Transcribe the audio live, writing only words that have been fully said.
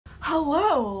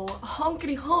Hello,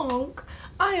 honkity honk.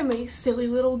 I am a silly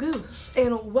little goose,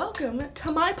 and welcome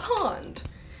to my pond.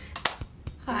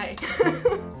 Hi.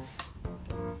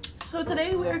 So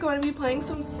today we are going to be playing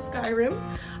some Skyrim.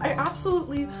 I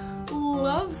absolutely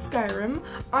love Skyrim.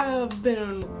 I have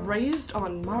been raised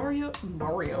on Mario,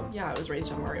 yeah, I was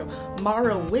raised on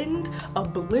Morrowind,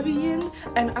 Oblivion,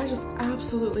 and I just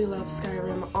absolutely love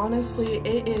Skyrim. Honestly,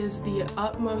 it is the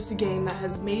utmost game that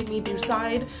has made me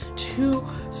decide to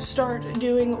start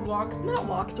doing not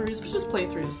walkthroughs, but just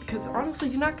playthroughs, because honestly,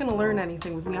 you're not gonna learn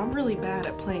anything with me. I'm really bad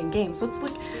at playing games.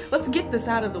 Let's get this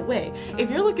out of the way. If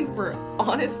you're looking for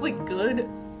honestly good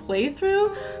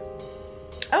playthrough,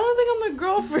 I don't think I'm the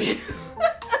girl for you.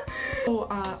 So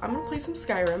I'm gonna play some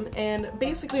Skyrim, and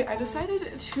basically I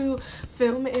decided to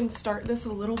film and start this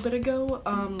a little bit ago,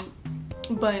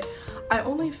 but I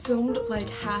only filmed like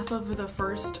half of the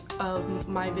first of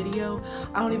my video.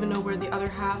 I don't even know where the other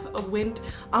half went.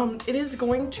 It is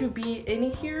going to be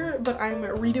in here, but I'm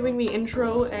redoing the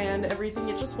intro and everything.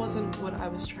 It just wasn't what I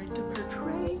was trying to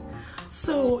portray.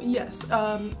 So yes,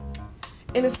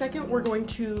 in a second we're going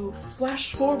to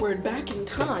flash forward back in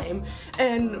time,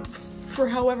 and for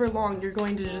however long you're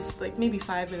going to just like maybe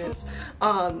 5 minutes,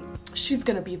 she's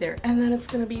gonna be there, and then it's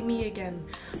gonna be me again.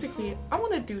 Basically, I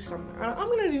want to do something. I'm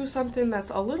gonna do something that's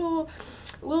a little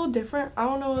different. I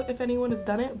don't know if anyone has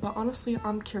done it, but honestly,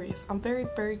 I'm curious. I'm very,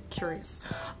 very curious.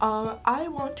 I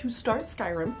want to start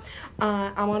Skyrim.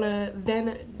 I want to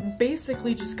then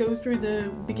basically just go through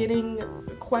the beginning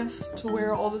quest to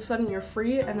where all of a sudden you're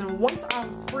free, and then once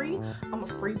I'm free, I'm a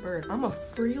free bird. I'm a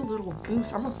free little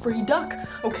goose. I'm a free duck,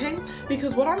 okay?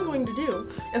 Because what I'm going to do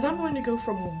is I'm going to go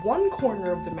from one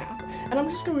corner of the map, and I'm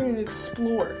just going to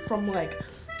explore from like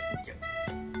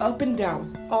up and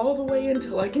down all the way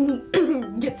until I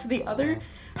can get to the other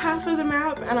half of the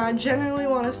map, and I genuinely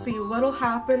want to see what'll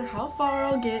happen, how far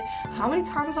I'll get, how many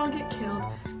times I'll get killed.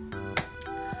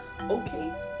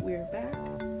 Okay, we're back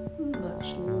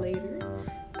much later.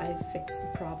 I fixed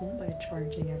the problem by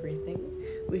charging everything.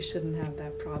 We shouldn't have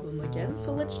that problem again,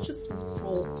 so let's just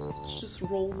roll. Let's just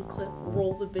roll the clip,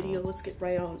 roll the video. Let's get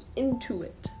right on into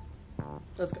it.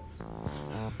 Let's go.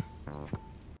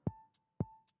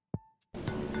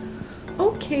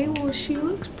 Okay, well, she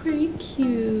looks pretty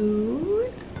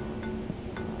cute.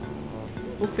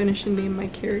 We'll finish and name my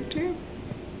character.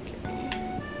 Okay.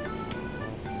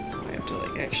 I have to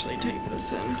like actually type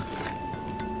this in.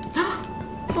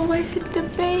 Oh, I hit the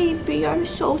baby. I'm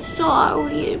so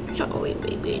sorry. I'm sorry,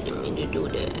 baby. I didn't mean to do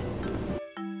that.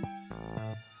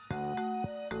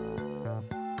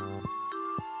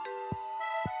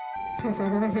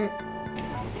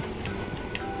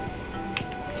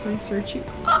 Can I search you?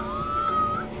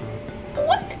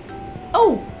 What?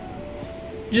 Oh!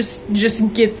 Just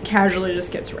casually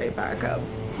gets right back up.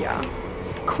 Yeah.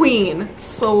 Queen.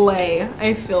 Slay.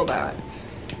 I feel that.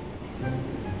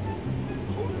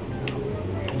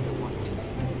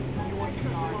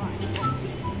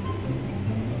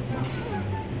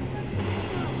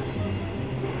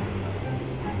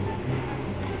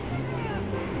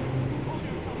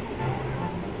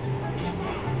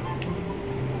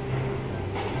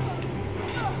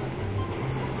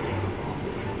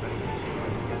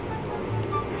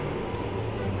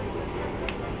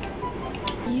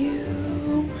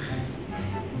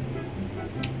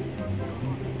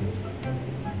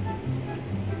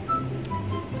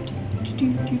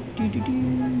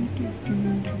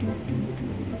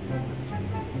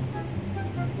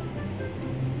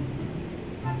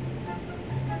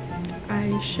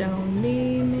 I shall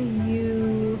name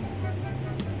you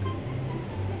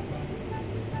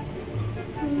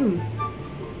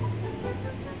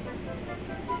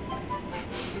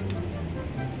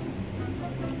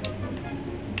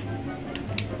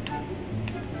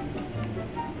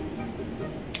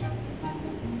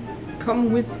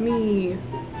Come with me.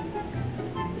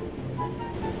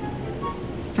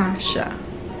 Sasha.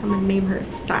 I'm gonna name her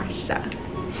Sasha.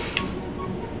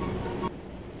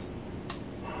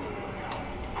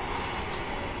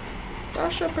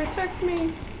 Sasha, protect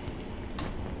me.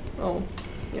 Oh,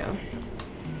 yeah.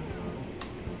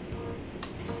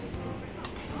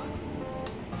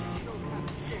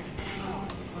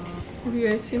 Have you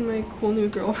guys seen my cool new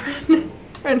girlfriend?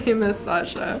 Her name is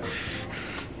Sasha.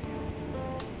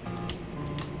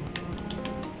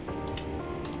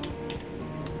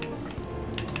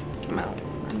 Come out.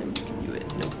 And then we can do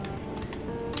it. Nope.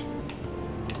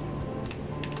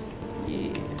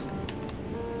 Yeah.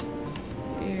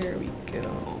 There we go.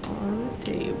 On the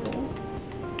table.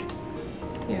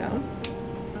 Yeah.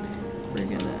 We're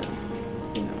gonna,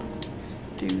 you know,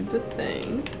 do the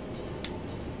thing.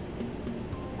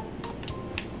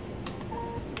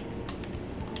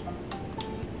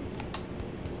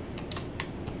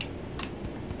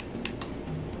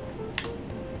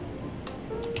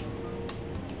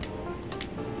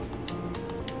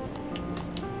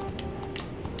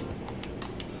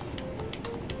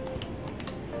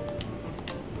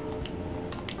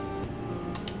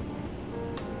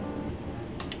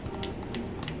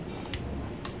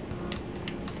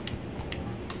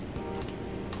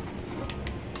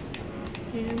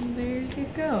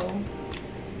 go.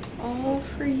 All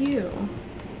for you.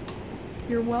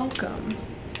 You're welcome.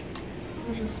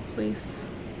 I'll just place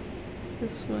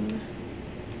this one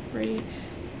right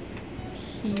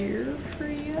here for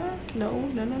you. No,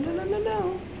 no, no, no, no, no,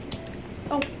 no.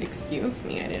 Oh, excuse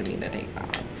me, I didn't mean to take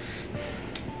that off.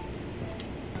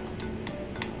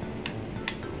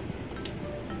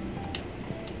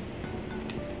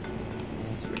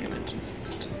 So we're gonna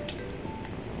just...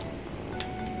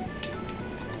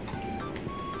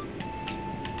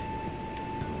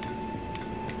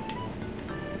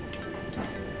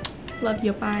 Love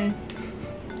you, bye.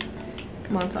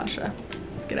 Come on, Sasha.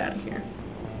 Let's get out of here.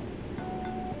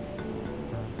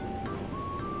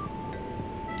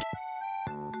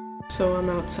 So I'm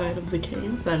outside of the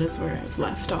cave. That is where I've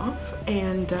left off.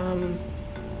 And,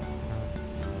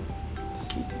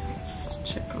 let's see. Let's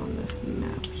check on this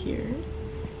map here.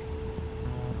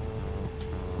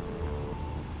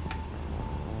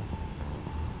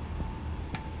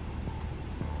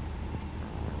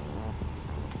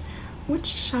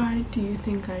 Which side do you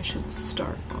think I should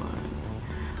start on?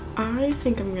 I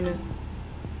think I'm gonna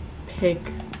pick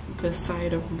the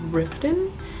side of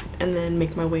Riften and then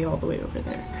make my way all the way over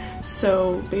there.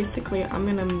 So basically I'm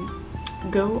gonna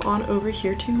go on over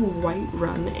here to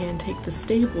Whiterun and take the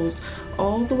stables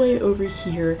all the way over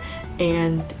here,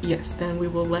 and yes, then we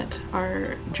will let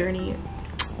our journey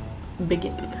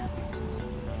begin.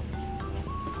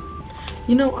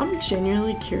 You know, I'm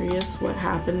genuinely curious what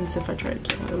happens if I try to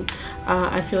kill him.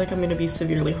 I feel like I'm gonna be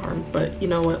severely harmed, but you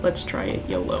know what? Let's try it.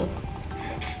 YOLO.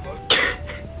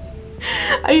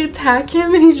 I attack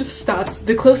him and he just stops.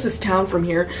 The closest town from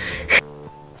here.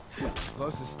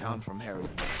 Closest town from here.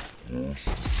 The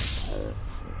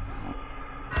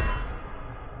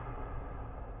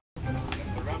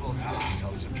rebels have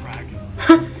themselves a dragon.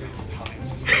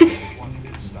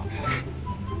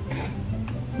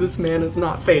 This man is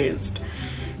not phased.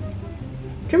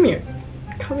 Come here.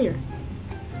 Come here.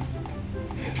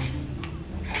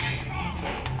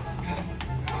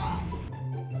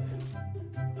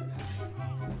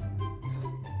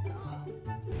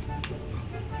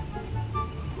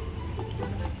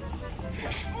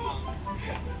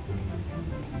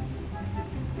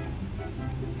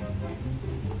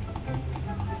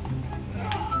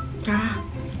 Ah.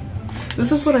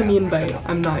 This is what I mean by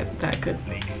I'm not that good.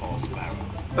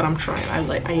 But I'm trying. I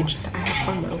have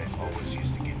fun though.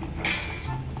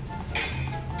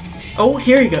 Oh,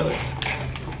 here he goes.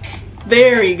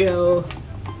 There you go.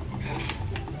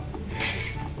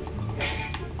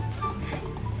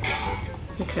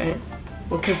 Okay.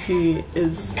 Well, because he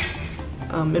is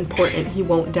important, he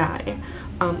won't die.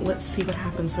 Let's see what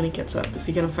happens when he gets up. Is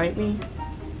he gonna fight me?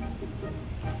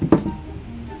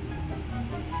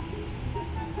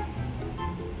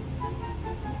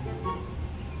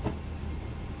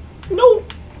 No!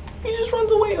 He just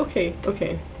runs away. Okay,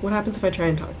 okay. What happens if I try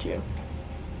and talk to you?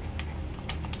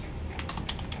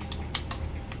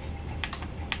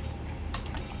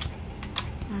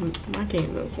 My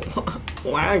game is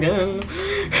lagging.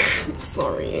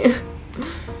 Sorry.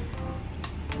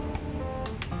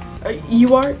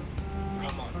 You are?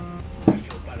 Come on. I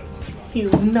feel better. He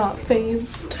was not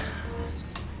phased.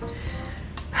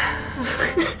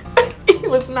 He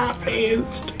was not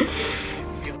phased.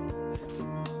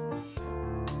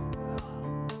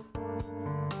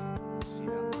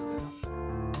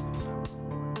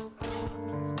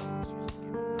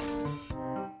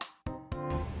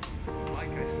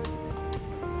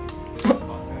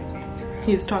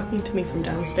 He's talking to me from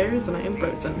downstairs and I am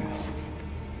frozen.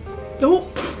 Oh!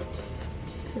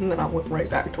 And then I went right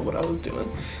back to what I was doing.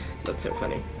 That's so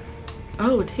funny.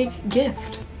 Oh, take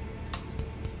gift.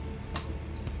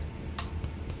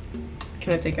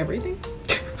 Can I take everything?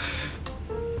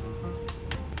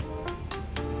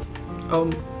 Oh,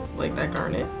 like that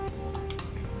garnet?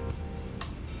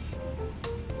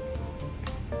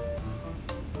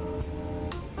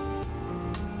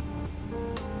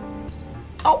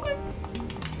 Okay.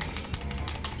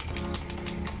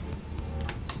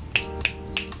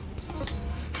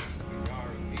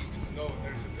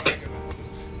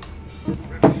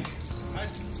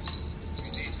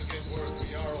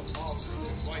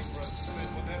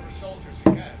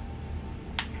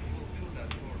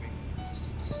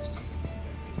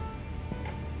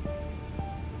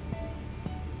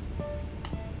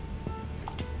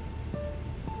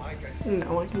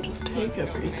 Now I can just take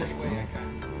everything.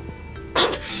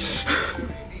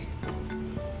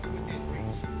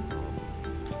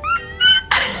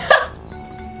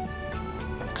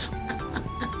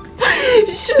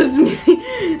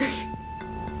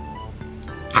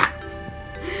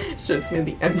 Shows me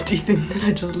the empty thing that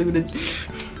I just looted.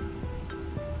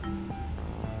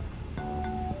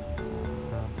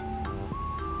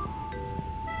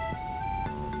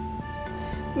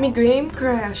 My game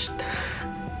crashed.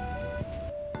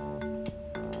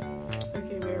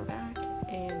 Okay, we're back,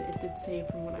 and it did save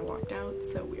from when I walked out,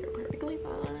 so we are perfectly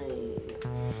fine.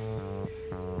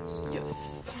 Yes.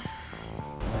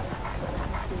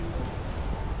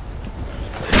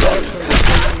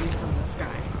 From the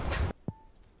sky.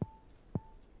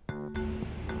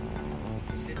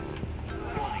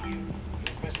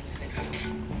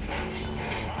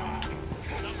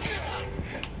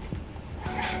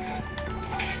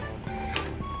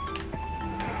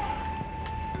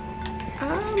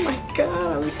 Oh my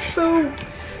god, I'm so...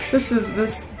 This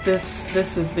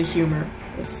is the humor.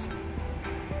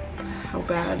 How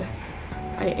bad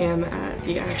I am at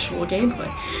the actual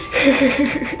gameplay.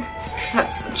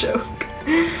 That's the joke.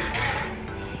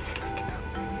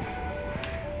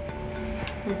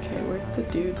 Okay, where'd the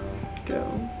dude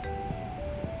go?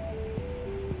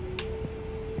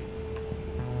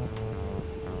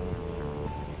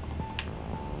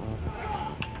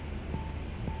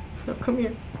 No, come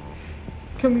here.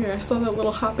 Come here, I saw that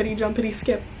little hoppity jumpity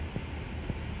skip.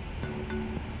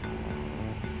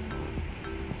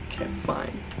 Okay,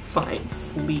 fine,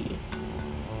 Slee.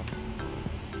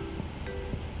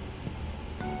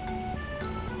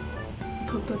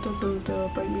 Hope that doesn't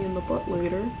bite me in the butt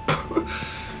later.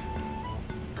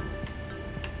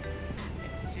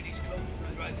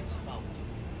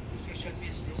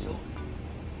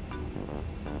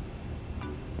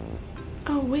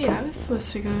 Oh wait, I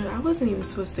wasn't even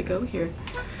supposed to go here.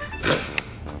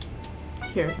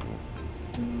 Here.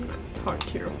 Talk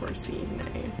to your horsey,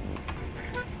 nay.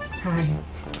 Hi.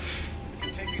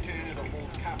 Take you to the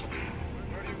old capital.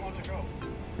 Where do you want to go?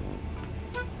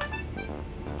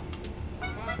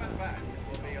 Climb and back.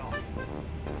 We'll be off.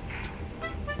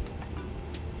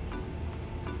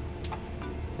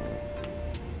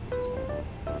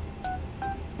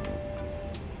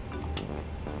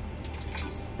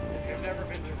 If you've never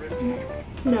been to Riften,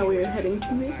 Now we are heading to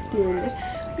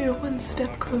Riften. We are one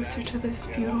step closer to this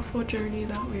beautiful journey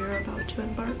that we are about to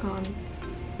embark on.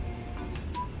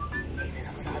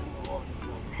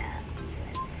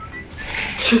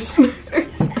 Just matters.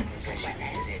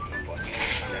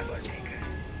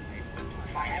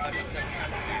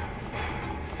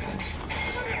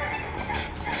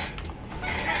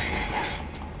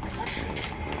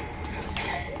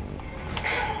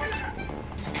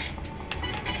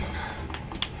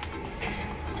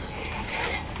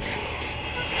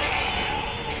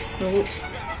 Oh,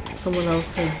 someone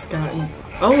else has gotten.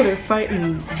 Oh, they're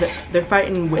fighting. They're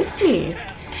fighting with me.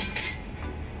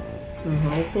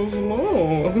 How goes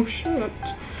low? Oh shit!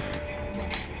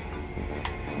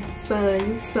 Let's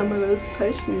use some of those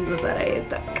potions that I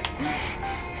took.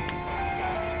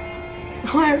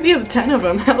 Oh, I already have 10 of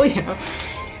them. Hell yeah!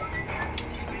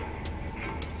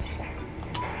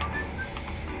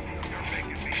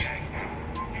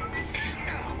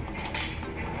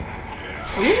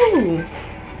 Ooh.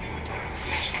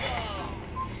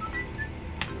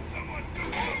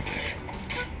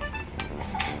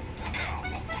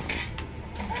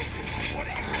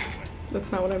 That's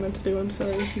not what I meant to do, I'm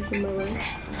sorry, he's in my way.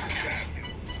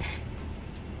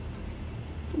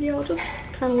 Yeah, I'll just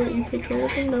kind of let you take care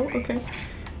of him. No? Okay.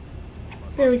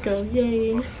 There we go,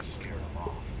 yay.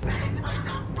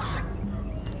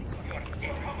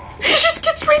 He just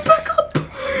gets right back up!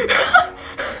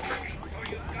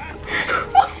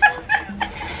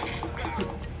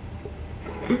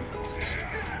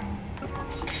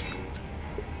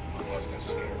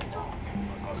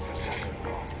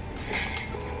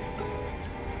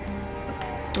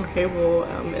 Okay, well,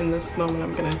 in this moment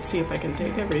I'm gonna see if I can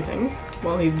take everything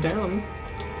while he's down.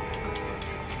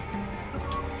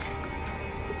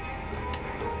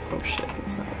 Oh shit,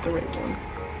 that's not the right one.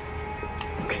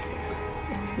 Okay.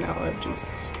 Now I've just...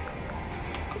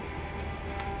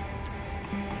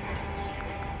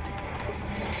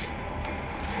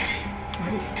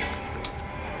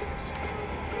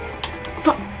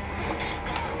 Fuck!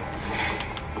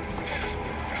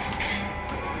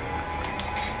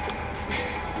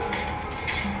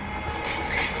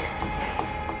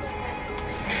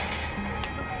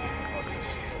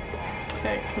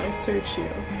 Okay, can I search you?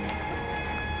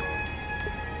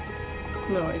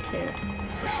 No, I can't.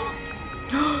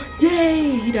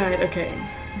 Yay! He died. Okay.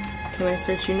 Can I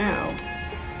search you now?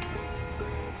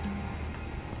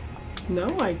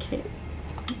 No, I can't.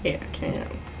 Yeah, I can.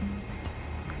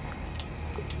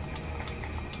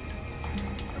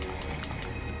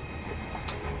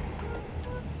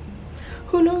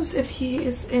 Who knows if he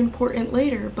is important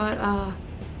later, but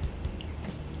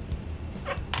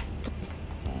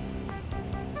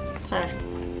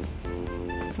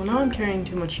well, now I'm carrying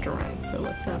too much to run, so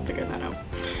let's figure that out.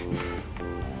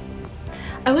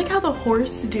 I like how the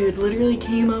horse dude literally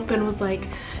came up and was like,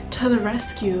 to the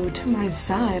rescue, to my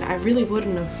side. I really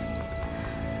wouldn't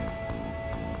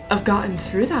have gotten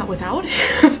through that without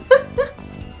him.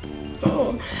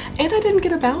 Oh, and I didn't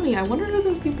get a bounty. I wonder who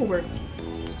those people were.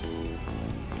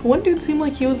 One dude seemed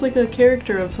like he was like a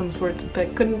character of some sort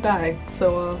that couldn't die,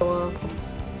 so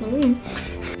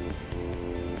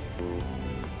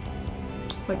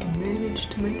if I can manage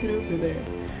to make it over there,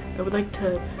 I would like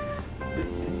to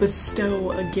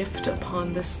bestow a gift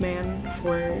upon this man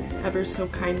for ever so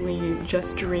kindly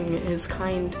gesturing his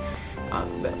kind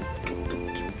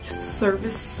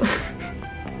service.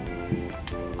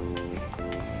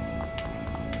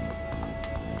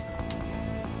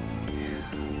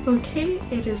 Okay,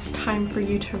 it is time for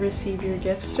you to receive your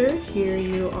gift, sir. Here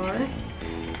you are.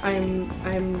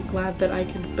 I'm glad that I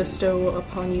can bestow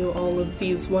upon you all of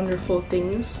these wonderful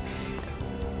things.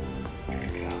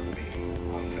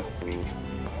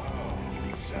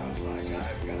 Sounds like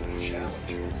I've got a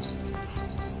challenger.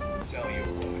 Tell you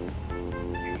what,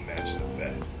 you match the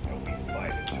bet, and we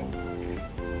fight until.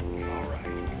 Alright,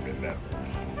 remember,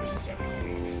 this is a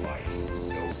clean fight.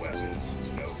 No weapons,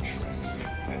 no tricks,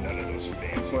 and none of those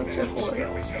fancy What's your magic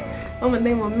horse? spells. I'm gonna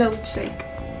name him Milkshake.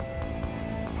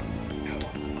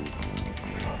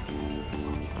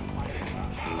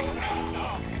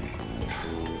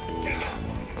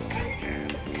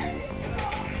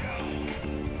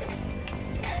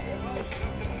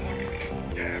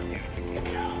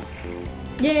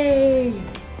 Yay!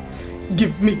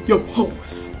 Give me your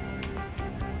horse.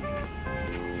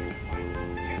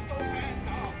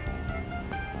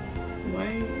 Why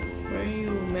are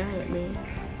you mad at me?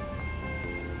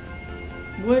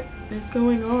 What is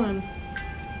going on?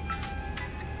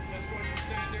 Just going to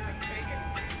stand there and take it?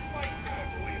 Fight. I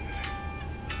believe it.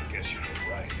 I guess you were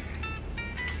right.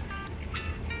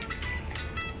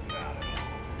 Not at all.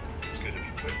 It's good to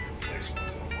be put in your place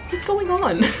once in a while. What's going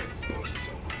on? It costs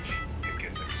so much. It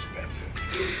gets expensive.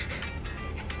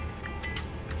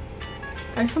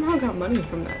 I somehow got money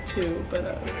from that too, but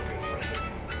Been a good friend of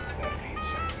mine. That means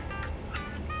something.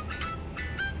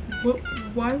 what?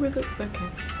 Why was it? Okay,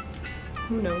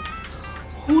 who knows?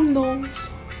 Who knows?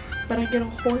 But I get a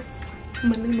horse.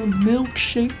 My name is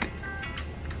Milkshake.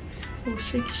 Oh,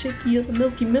 shaky, shaky, the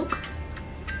milky milk.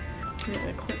 I'm gonna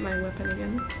equip my weapon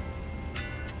again.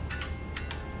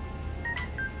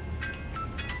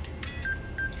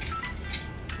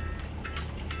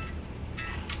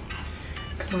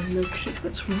 Come on, Milkshake,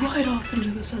 let's ride off into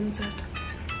the sunset.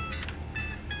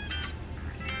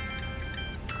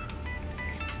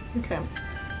 Okay.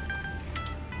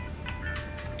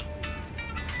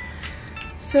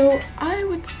 So I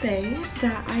would say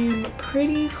that I am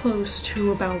pretty close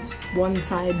to about one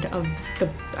side of the,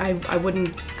 I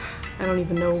don't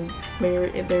even know where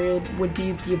there would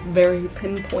be the very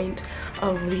pinpoint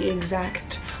of the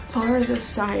exact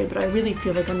farthest side, but I really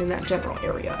feel like I'm in that general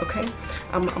area, okay?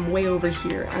 I'm way over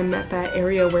here. I'm at that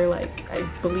area where, like, I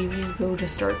believe you go to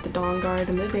start the Dawn Guard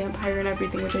and the Vampire and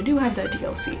everything, which I do have that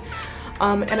DLC.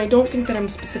 And I don't think that I'm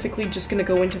specifically just gonna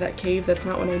go into that cave. That's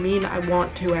not what I mean. I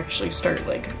want to actually start,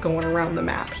 like, going around the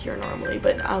map here normally,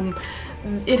 but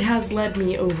it has led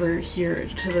me over here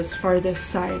to this farthest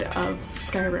side of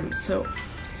Skyrim. So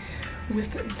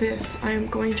with this, I am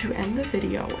going to end the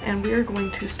video, and we are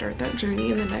going to start that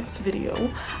journey in the next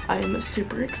video. I am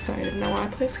super excited. Now, I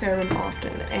play Skyrim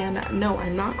often, and no,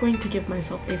 I'm not going to give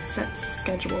myself a set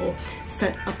schedule,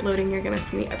 set uploading. You're gonna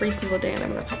see me every single day, and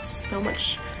I'm gonna put so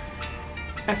much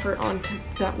effort onto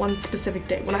that one specific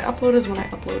day. When I upload is when I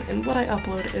upload, and what I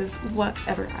upload is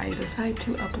whatever I decide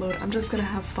to upload. I'm just gonna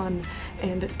have fun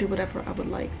and do whatever I would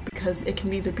like, because it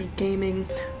can either be gaming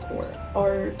or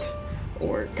art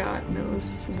or God knows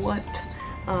what,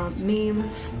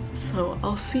 memes. So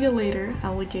I'll see you later,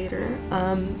 alligator.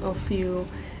 I'll see you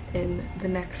in the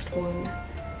next one.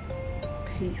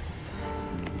 Peace.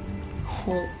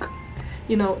 Hulk.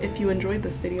 You know, if you enjoyed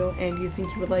this video and you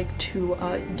think you would like to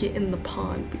get in the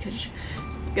pond, because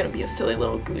you're gonna be a silly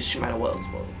little goose, you might as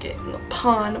well get in the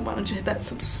pond. Why don't you hit that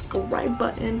subscribe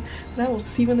button? And I will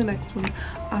see you in the next one.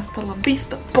 Hasta la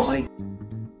vista, boy!